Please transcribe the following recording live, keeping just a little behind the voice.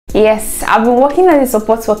Yes, I've been working as a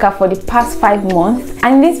support worker for the past 5 months,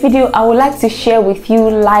 and in this video I would like to share with you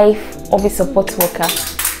life of a support worker.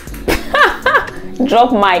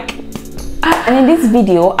 Drop mic. And in this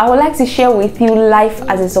video I would like to share with you life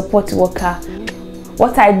as a support worker,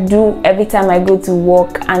 what I do every time I go to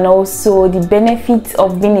work, and also the benefits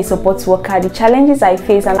of being a support worker, the challenges I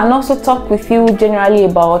face, and also talk with you generally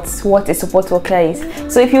about what a support worker is.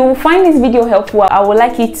 So if you find this video helpful, I would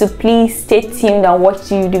like you to please stay tuned and watch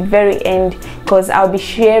to the very end, because I'll be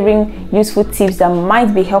sharing useful tips that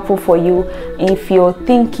might be helpful for you if you're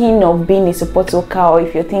thinking of being a support worker, or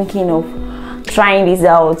if you're thinking of trying this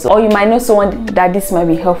out, or you might know someone that this might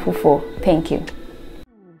be helpful for. Thank you.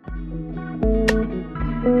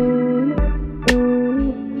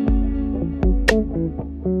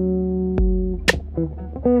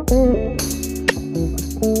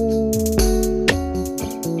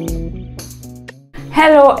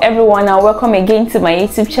 Hello everyone, and welcome again to my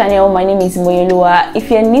YouTube channel. My name is Moyolua. If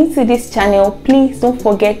you're new to this channel, please don't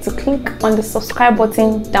forget to click on the subscribe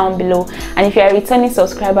button down below, and if you're a returning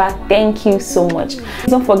subscriber, thank you so much.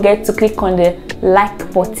 Don't forget to click on the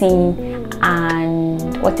like button,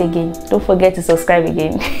 and what again? Don't forget to subscribe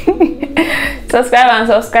again. Subscribe and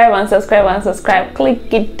subscribe and subscribe and subscribe.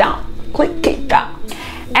 Click it down, click it down.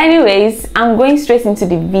 Anyways, I'm going straight into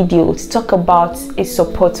the video to talk about a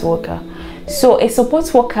support worker. So a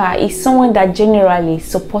support worker is someone that generally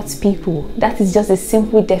supports people. That is just a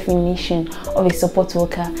simple definition of a support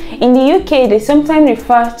worker. In the UK, they sometimes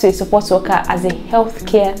refer to a support worker as a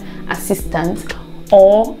healthcare assistant,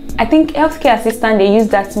 or I think healthcare assistant, they use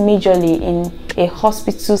that majorly in a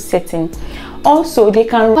hospital setting. Also, they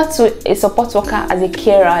can refer to a support worker as a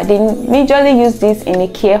carer. They majorly use this in a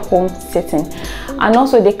care home setting. And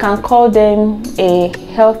also they can call them a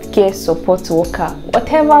healthcare support worker.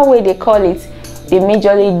 Whatever way they call it, they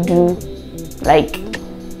majorly do like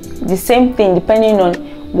the same thing depending on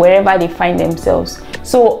wherever they find themselves.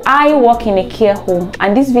 So I work in a care home,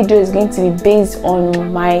 and this video is going to be based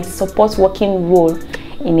on my support working role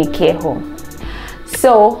in a care home.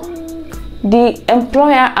 So the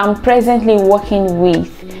employer I'm presently working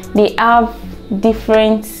with, they have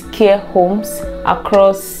different care homes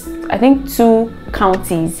across, I think, 2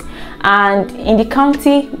 counties, and in the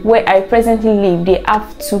county where I presently live, they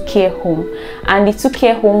have 2 care homes, and the 2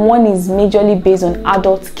 care homes, one is majorly based on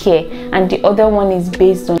adult care and the other one is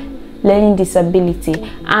based on learning disability,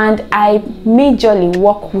 and I majorly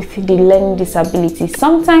work with the learning disability.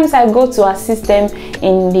 Sometimes I go to assist them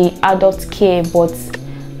in the adult care, but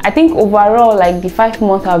I think overall, like the 5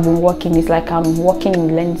 months I've been working, is like I'm working in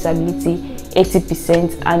learning disability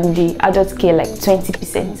 80% and the adult care like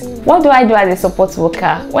 20%. What do I do as a support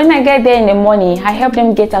worker? When I get there in the morning, I help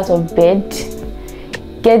them get out of bed,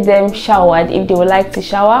 get them showered if they would like to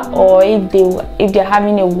shower, or if they're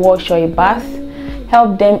having a wash or a bath,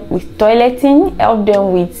 help them with toileting, help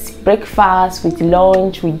them with breakfast, with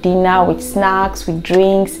lunch, with dinner, with snacks, with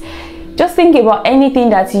drinks. Just think about anything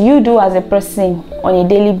that you do as a person on a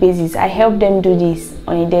daily basis. I help them do this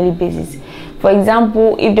on a daily basis. For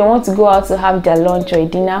example, if they want to go out to have their lunch or a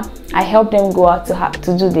dinner, I help them go out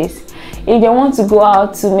to do this. If they want to go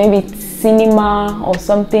out to maybe cinema or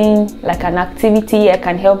something like an activity, I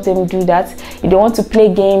can help them do that. If they want to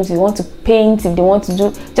play games, if they want to paint, if they want to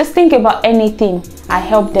do, just think about anything, I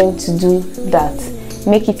help them to do that.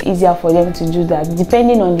 Make it easier for them to do that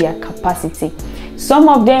depending on their capacity. Some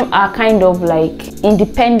of them are kind of like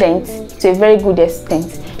independent to a very good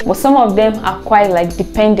extent, but some of them are quite like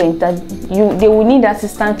dependent, that they will need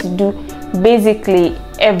assistance to do basically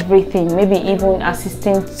everything, maybe even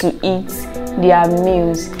assisting to eat their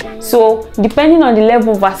meals. So depending on the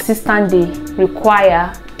level of assistance they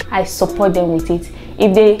require, I support them with it.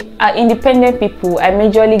 If they are independent people, I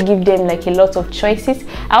majorly give them like a lot of choices.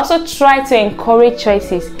 I also try to encourage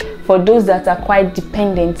choices for those that are quite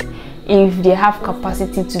dependent, if they have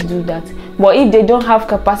capacity to do that. But if they don't have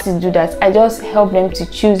capacity to do that, I just help them to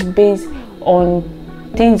choose based on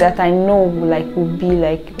things that I know like will be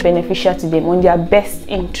like beneficial to them, on their best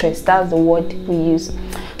interest. That's the word we use,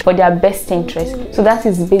 for their best interest. So that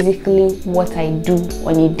is basically what I do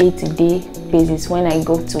on a day-to-day basis when I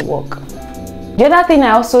go to work. The other thing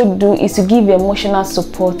I also do is to give emotional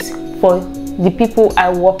support for the people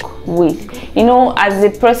I work with. You know, as a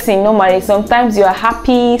person, normally sometimes you are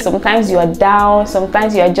happy, sometimes you are down,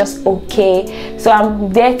 sometimes you are just okay. So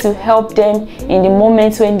I'm there to help them in the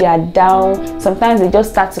moments when they are down. Sometimes they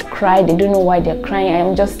just start to cry, they don't know why they're crying.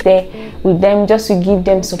 I'm just there with them just to give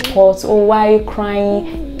them support. Oh, why are you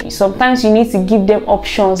crying? Sometimes you need to give them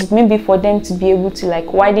options, maybe for them to be able to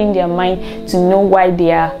like widen their mind to know why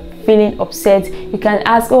they are feeling upset, you can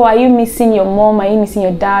ask, oh, are you missing your mom, are you missing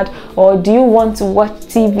your dad, or do you want to watch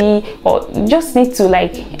TV? Or you just need to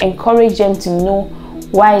like encourage them to know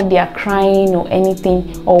why they are crying or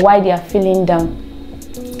anything, or why they are feeling down.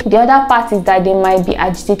 The other part is that they might be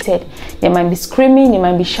agitated, they might be screaming, they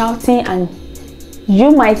might be shouting, and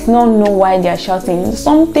you might not know why they are shouting.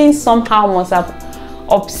 Something somehow must have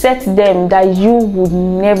upset them that you would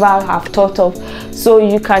never have thought of. So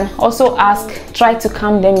you can also ask, try to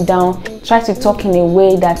calm them down, try to talk in a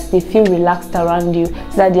way that they feel relaxed around you,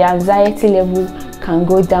 so that their anxiety level can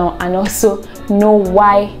go down, and also know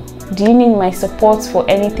why. Do you need my support for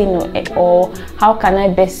anything, or how can I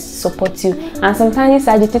best support you? And sometimes this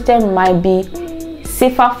agitated might be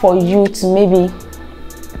safer for you to maybe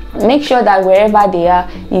make sure that wherever they are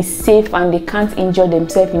is safe and they can't injure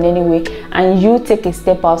themselves in any way, and you take a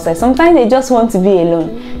step outside. Sometimes they just want to be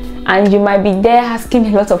alone, and you might be there asking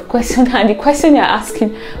a lot of questions, and the question you're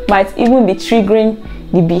asking might even be triggering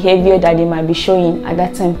the behavior that they might be showing at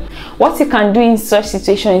that time. What you can do in such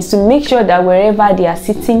situations is to make sure that wherever they are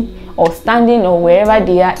sitting or standing or wherever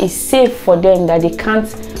they are is safe for them, that they can't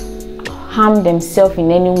harm themselves in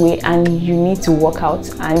any way, and you need to walk out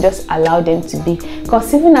and just allow them to be.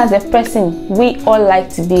 Because even as a person, we all like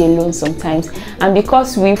to be alone sometimes, and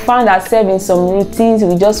because we found ourselves in some routines,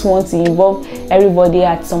 we just want to involve everybody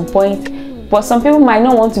at some point. But some people might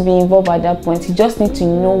not want to be involved at that point. You just need to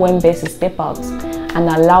know when best to step out and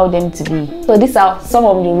allow them to be. So these are some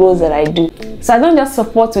of the roles that I do. So I don't just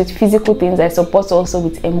support with physical things, I support also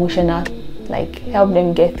with emotional, like help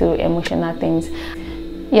them get through emotional things.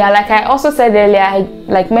 Yeah, like I also said earlier, I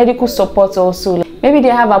like medical support also. Maybe they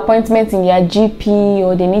have appointments in their GP,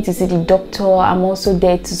 or they need to see the doctor. I'm also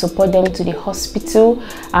there to support them to the hospital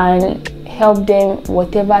and help them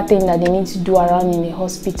whatever thing that they need to do around in the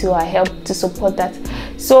hospital. I help to support that.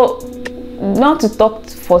 So not to talk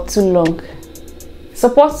for too long,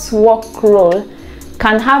 support work role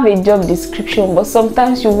can have a job description, but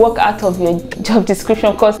sometimes you work out of your job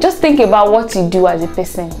description. Because just think about what you do as a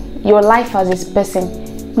person, your life as a person.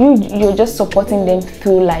 You're just supporting them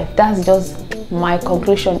through life. That's just my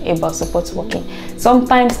conclusion about support working.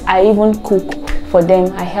 Sometimes I even cook for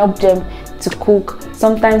them. I help them to cook.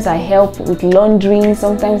 Sometimes I help with laundry.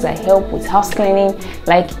 Sometimes I help with house cleaning.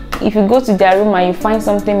 Like if you go to their room and you find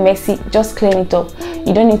something messy, just clean it up.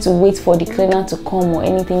 You don't need to wait for the cleaner to come or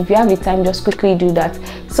anything. If you have the time, just quickly do that.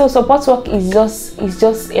 So support work is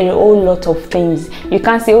just a whole lot of things. You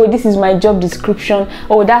can't say, oh, this is my job description.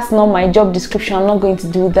 Oh, that's not my job description, I'm not going to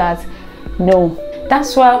do that. No.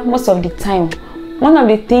 That's why most of the time, one of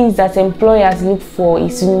the things that employers look for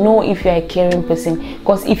is to know if you're a caring person.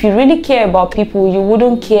 Because if you really care about people, you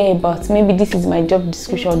wouldn't care about maybe this is my job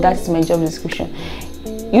description or that is my job description.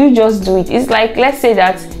 You just do it. It's like, let's say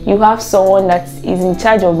that you have someone that is in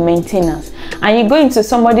charge of maintenance, and you go into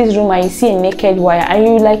somebody's room and you see a naked wire, and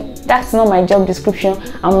you're like, that's not my job description,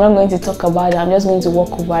 I'm not going to talk about it, I'm just going to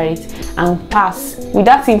walk over it and pass,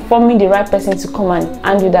 without informing the right person to come and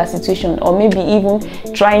handle that situation, or maybe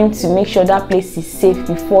even trying to make sure that place is safe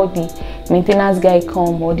before the maintenance guy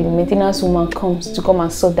comes or the maintenance woman comes to come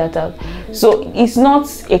and sort that out. So it's not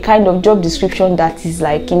a kind of job description that is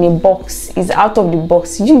like in a box, is out of the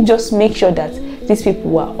box. You just make sure that these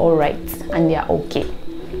people are all right and they are okay.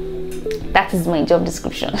 That is my job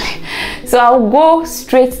description. So I'll go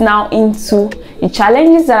straight now into the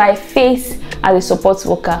challenges that I face as a support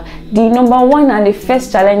worker. The number one and the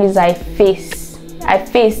first challenges I faced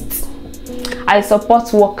as a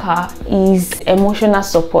support worker is emotional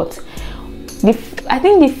support. I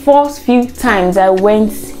think the first few times I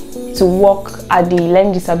went to work at the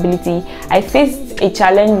learning disability, I faced a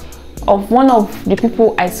challenge of one of the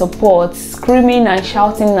people I support screaming and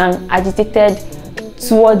shouting and agitated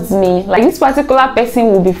towards me. Like, this particular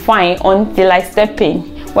person will be fine until I step in.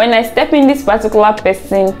 When I step in, this particular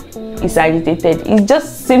person is agitated. It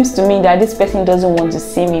just seems to me that this person doesn't want to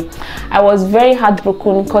see me. I was very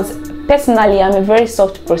heartbroken because personally I'm a very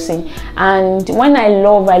soft person, and when I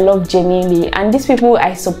love genuinely, and these people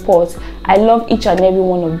I support, I love each and every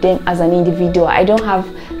one of them as an individual. I don't have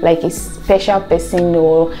like a special person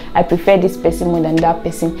or I prefer this person more than that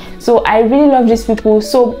person. So I really love these people.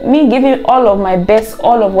 So me giving all of my best,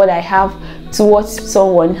 all of what I have towards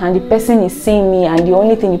someone, and the person is seeing me, and the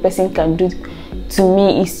only thing the person can do to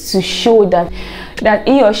me is to show that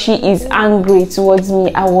he or she is angry towards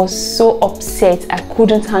me. I was so upset, I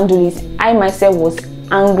couldn't handle it. I myself was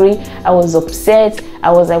angry, I was upset.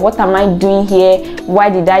 I was like, what am I doing here? Why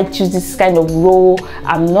did I choose this kind of role?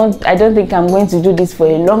 I don't think I'm going to do this for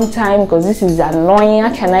a long time because this is annoying.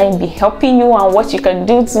 How can I be helping you, and what you can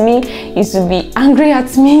do to me is to be angry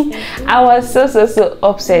at me? I was so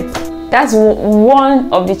upset. That's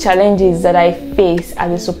one of the challenges that I face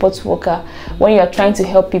as a support worker, when you are trying to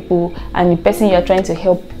help people and the person you are trying to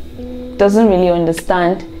help doesn't really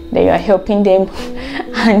understand that you are helping them,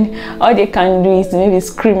 and all they can do is to maybe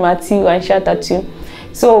scream at you and shout at you.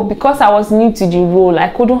 So because I was new to the role, I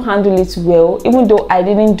couldn't handle it well, even though I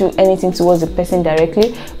didn't do anything towards the person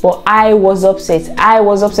directly. But I was upset. I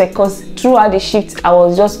was upset because throughout the shift I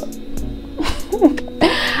was just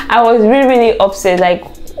I was really upset, like,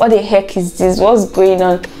 what the heck is this? What's going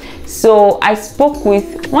on? So I spoke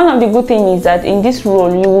with, one of the good things is that in this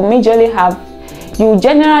role you will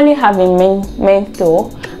generally have a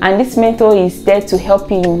mentor, and this mentor is there to help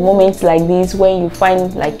you in moments like this when you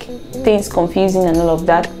find like things confusing and all of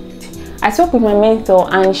that. I spoke with my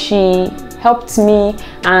mentor and she helped me,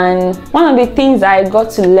 and one of the things I got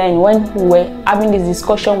to learn when we were having this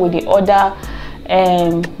discussion with the other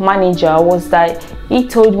manager was that he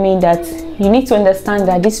told me that you need to understand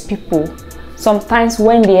that these people, sometimes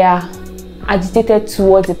when they are agitated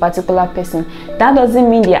towards a particular person, that doesn't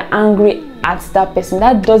mean they are angry at that person.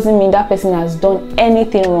 That doesn't mean that person has done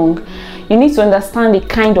anything wrong. You need to understand the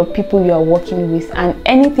kind of people you are working with, and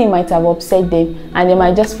anything might have upset them and they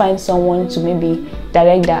might just find someone to maybe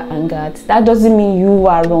direct their anger at. That doesn't mean you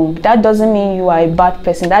are wrong. That doesn't mean you are a bad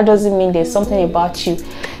person. That doesn't mean there's something about you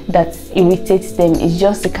that irritates them. It's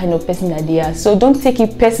just the kind of person that they are. So don't take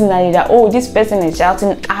it personally that, oh, this person is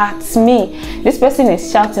shouting at me. This person is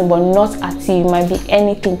shouting but not at you. It might be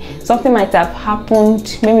anything. Something might have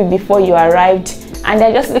happened maybe before you arrived, and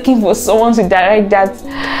they're just looking for someone to direct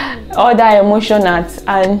that other emotion at,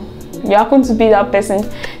 and you happen to be that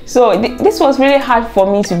person. So this was really hard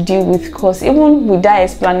for me to deal with, because even with that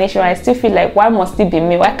explanation I still feel like, why must it be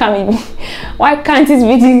me? Why can't it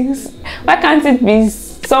be this? Why can't it be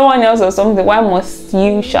someone else or something? Why must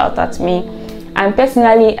you shout at me? And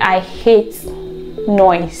personally, I hate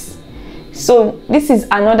noise. So this is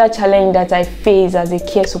another challenge that I face as a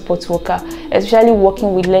care support worker, especially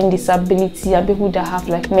working with learning disability and people that have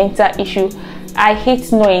like mental issue. I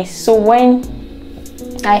hate noise. So when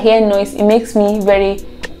I hear noise, it makes me very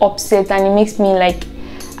upset, and it makes me like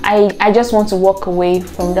I just want to walk away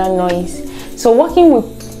from that noise. So working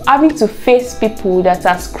with, having to face people that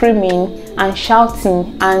are screaming and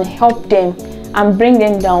shouting and help them and bring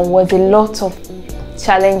them down was a lot of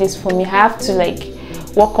challenges for me. I have to like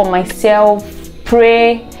work on myself,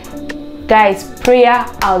 pray. Guys, prayer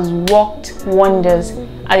has worked wonders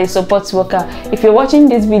as a support worker. If you're watching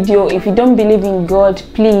this video, if you don't believe in God,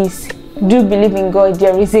 please do believe in God.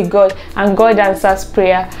 There is a God, and God answers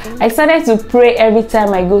prayer. I started to pray every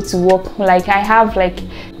time I go to work. Like I have like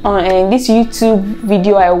on this YouTube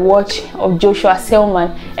video I watch of Joshua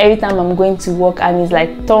Selman every time I'm going to work, and it's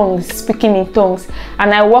like tongues, speaking in tongues,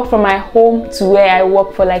 and I walk from my home to where I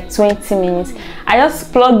work for like 20 minutes. I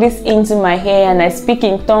just plug this into my hair and I speak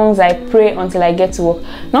in tongues. I pray until I get to work.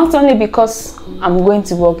 Not only because I'm going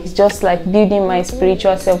to work, it's just like building my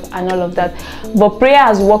spiritual self and all of that, but prayer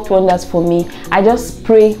has worked wonders for me. I just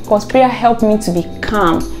pray because prayer helped me to be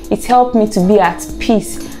calm. It helped me to be at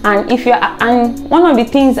peace. And one of the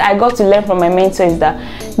things I got to learn from my mentor is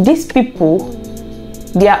that these people,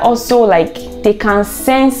 they are also like, they can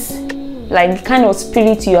sense like the kind of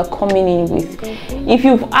spirit you are coming in with. If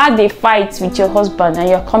you've had a fight with your husband and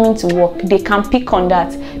you're coming to work, they can pick on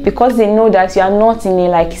that because they know that you are not in a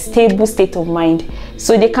like stable state of mind.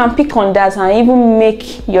 So they can pick on that and even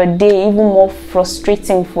make your day even more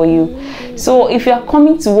frustrating for you. So if you are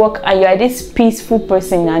coming to work and you are this peaceful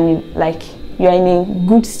person and like you're in a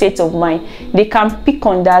good state of mind, they can pick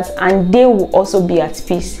on that and they will also be at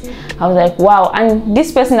peace. I was like, wow. And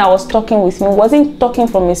this person that was talking with me wasn't talking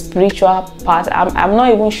from a spiritual part. I'm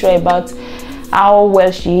not even sure about how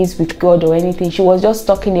well she is with God or anything. She was just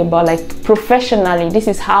talking about like professionally, this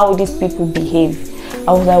is how these people behave.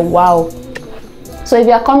 I was like, wow. So if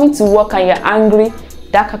you are coming to work and you're angry,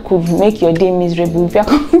 that could make your day miserable. If you're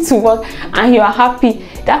coming to work and you are happy,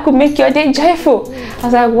 that could make your day joyful. I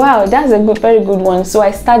was like, wow, that's a very good one. So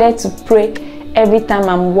I started to pray every time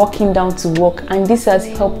I'm walking down to work, and this has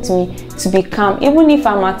helped me to be calm. Even if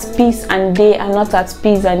I'm at peace and they are not at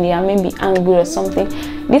peace and they are maybe angry or something,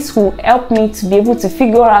 this will help me to be able to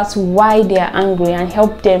figure out why they are angry and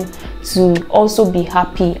help them to also be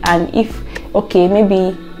happy. And if, okay,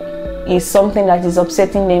 maybe is something that is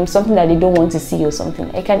upsetting them, something that they don't want to see or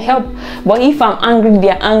something, I can help. But if I'm angry,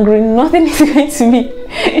 they're angry, nothing is going to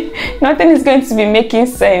be nothing is going to be making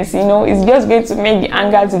sense, you know. It's just going to make the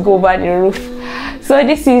anger to go over the roof. So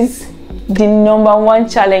this is the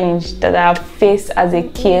 #1 challenge that I have faced as a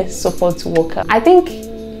care support worker. I think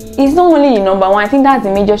it's not only the #1, I think that's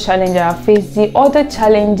the major challenge I have faced. The other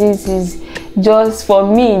challenges is just for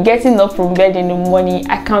me getting up from bed in the morning.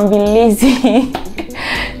 I can be lazy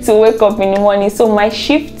to wake up in the morning. So my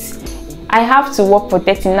shift, I have to work for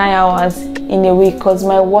 39 hours in a week because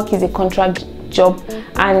my work is a contract job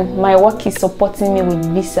and my work is supporting me with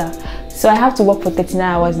visa. So I have to work for 39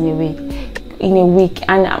 hours in a week,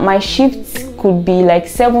 and my shift could be like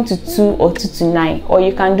 7 to 2 or 2 to 9, or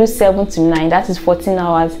you can do 7 to 9, that is 14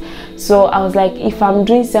 hours. So I was like, if I'm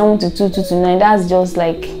doing 7 to 2, 2 to 9, that's just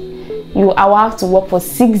like I will have to work for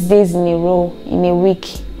 6 days in a row in a week.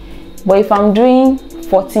 But if I'm doing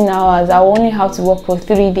 14 hours, I will only have to work for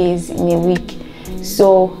 3 days in a week.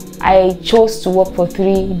 So I chose to work for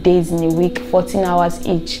 3 days in a week, 14 hours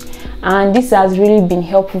each, and this has really been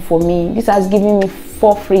helpful for me. This has given me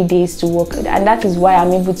 4 free days to work, and that is why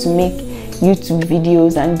I'm able to make YouTube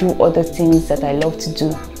videos and do other things that I love to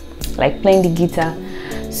do, like playing the guitar.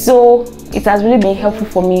 So it has really been helpful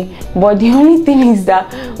for me. But the only thing is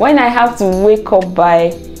that when I have to wake up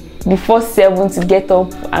before 7 to get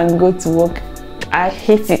up and go to work, I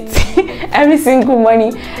hate it. Every single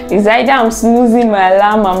morning, it's either I'm snoozing my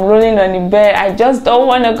alarm, I'm rolling on the bed, I just don't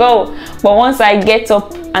want to go. But once I get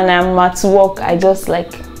up and I'm at work, I just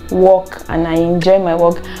like work and I enjoy my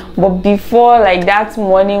work. But before like that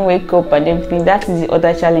morning wake up and everything, that is the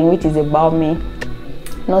other challenge, which is about me,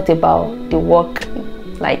 not about the work.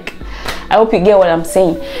 Like, I hope you get what I'm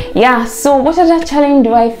saying. Yeah, so what other challenge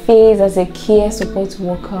do I face as a care support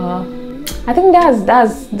worker? I think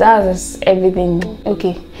that's everything.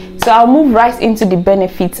 Okay, so I'll move right into the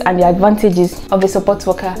benefits and the advantages of a support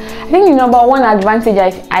worker. I think the #1 advantage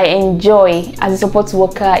I enjoy as a support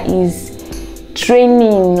worker is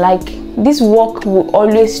training. Like, this work will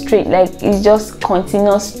always train, like it's just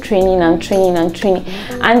continuous training and training and training.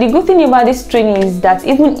 And the good thing about this training is that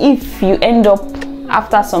even if you end up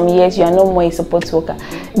after some years you are no more a support worker,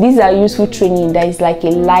 these are useful training that is like a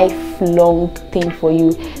lifelong thing for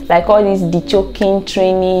you. Like all this de-choking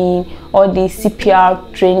training, all this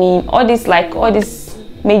CPR training, all this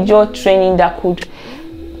major training that could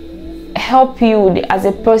help you as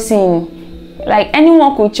a person. Like,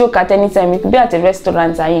 anyone could choke at any time. You could be at a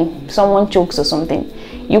restaurant and someone chokes or something,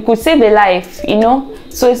 you could save a life, you know.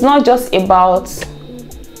 So it's not just about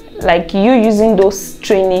like you using those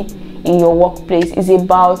training in your workplace. It's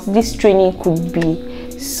about this training could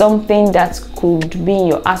be something that could be in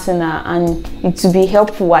your arsenal, and it to be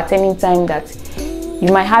helpful at any time that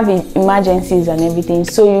you might have emergencies and everything.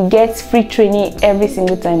 So you get free training every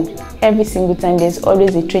single time. Every single time there's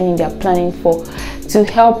always a training they're planning for to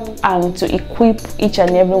help and to equip each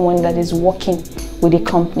and everyone that is working with the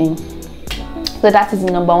company. So that is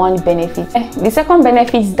the #1 benefit. The second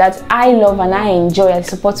benefit that I love and I enjoy as a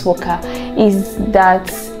support worker is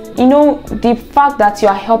that, you know, the fact that you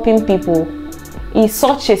are helping people is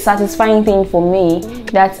such a satisfying thing for me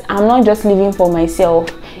that I'm not just living for myself.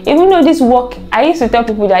 Even though this work, I used to tell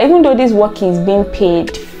people that even though this work is being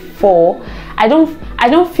paid for, I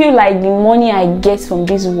don't feel like the money I get from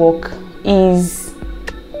this work is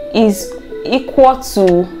equal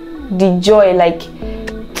to the joy. Like,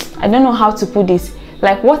 I don't know how to put this.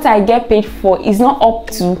 Like, what I get paid for is not up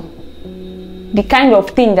to the kind of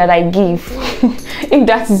thing that I give. If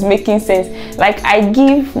that is making sense. Like, I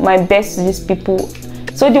give my best to these people,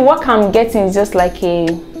 so the work I'm getting is just like a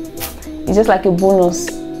bonus.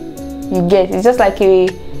 You get, it's just like a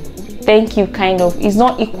thank you kind of. It's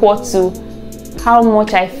not equal to how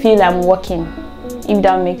much I feel I'm working, if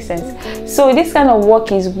that makes sense. So this kind of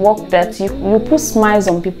work is work that you put smiles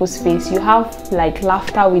on people's face. You have like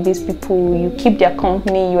laughter with these people. You keep their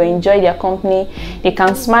company, you enjoy their company. They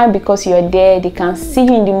can smile because you're there. They can see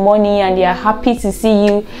you in the morning and they are happy to see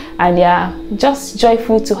you, and they are just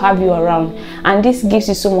joyful to have you around. And this gives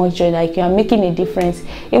you so much joy, like you are making a difference.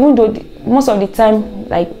 Even though most of the time,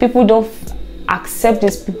 like, people don't accept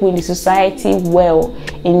these people in the society well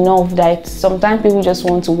enough, that sometimes people just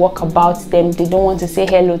want to walk about them. They don't want to say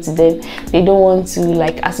hello to them. They don't want to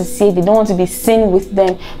like associate. They don't want to be seen with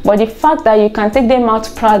them. But the fact that you can take them out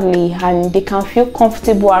proudly and they can feel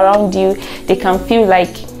comfortable around you, they can feel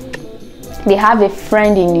like they have a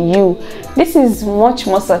friend in you, this is much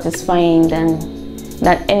more satisfying than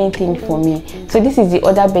anything for me. So this is the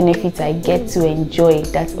other benefit I get to enjoy,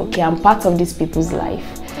 that okay, I'm part of these people's life.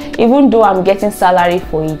 Even though I'm getting salary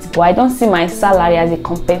for it, but I don't see my salary as a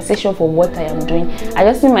compensation for what I am doing. I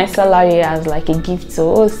just see my salary as like a gift,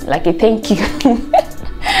 so like a thank you.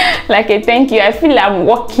 like a thank you. I feel I'm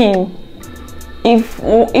working. If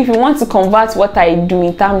you want to convert what I do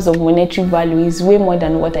in terms of monetary value, is way more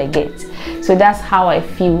than what I get. So that's how I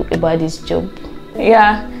feel about this job.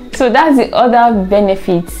 Yeah, so that's the other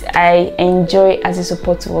benefits I enjoy as a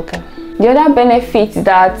support worker. The other benefit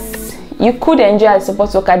that you could enjoy as a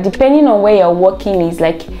support worker, depending on where you're working, is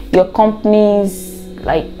like your company's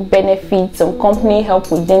like benefits. Some company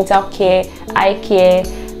help with dental care, eye care,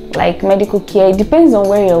 like medical care. It depends on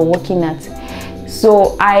where you're working at.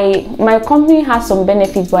 So my company has some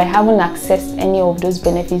benefits, but I haven't accessed any of those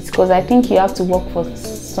benefits because I think you have to work for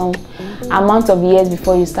some amount of years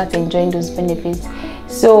before you start enjoying those benefits.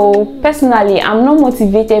 So personally, I'm not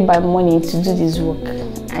motivated by money to do this work.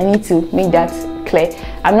 I need to make that clear.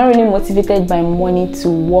 I'm not really motivated by money to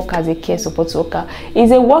work as a care support worker.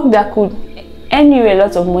 It's a work that could earn you a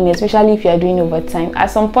lot of money, especially if you are doing overtime.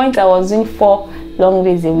 At some point, I was doing 4 long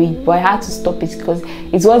days a week, but I had to stop it because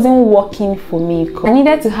it wasn't working for me. I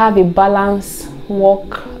needed to have a balance,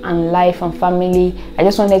 work and life and family. I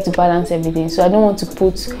just wanted to balance everything, so I don't want to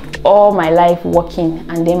put all my life working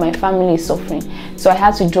and then my family is suffering. So I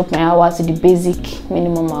had to drop my hours to the basic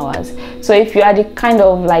minimum hours. So if you are the kind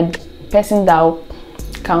of like person that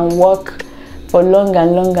can work for long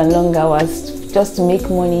hours just to make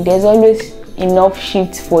money, there's always enough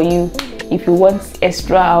shifts for you if you want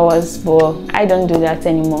extra hours, but I don't do that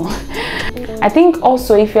anymore. I think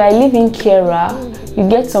also if you are a living carer, you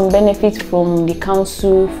get some benefits from the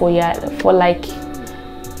council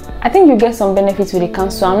I think you get some benefits with the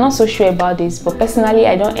council. I'm not so sure about this, but personally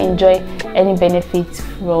I don't enjoy any benefits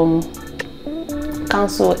from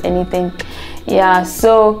council or anything. Yeah,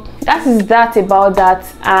 so that is that about that,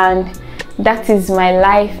 and that is my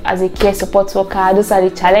life as a care support worker. Those are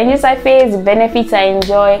the challenges I face, the benefits I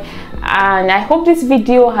enjoy, and I hope this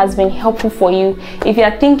video has been helpful for you. If you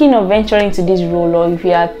are thinking of venturing into this role, or if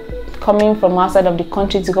you are coming from outside of the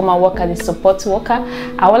country to come and work as a support worker,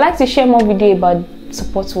 I would like to share more video about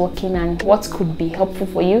support working and what could be helpful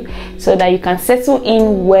for you so that you can settle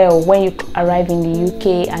in well when you arrive in the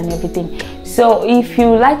UK and everything. So if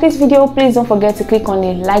you like this video, please don't forget to click on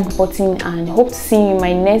the like button, and hope to see you in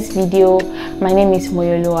my next video. My name is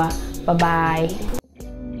Moyolua. Bye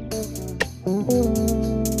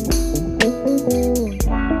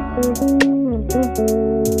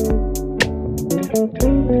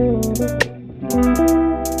bye.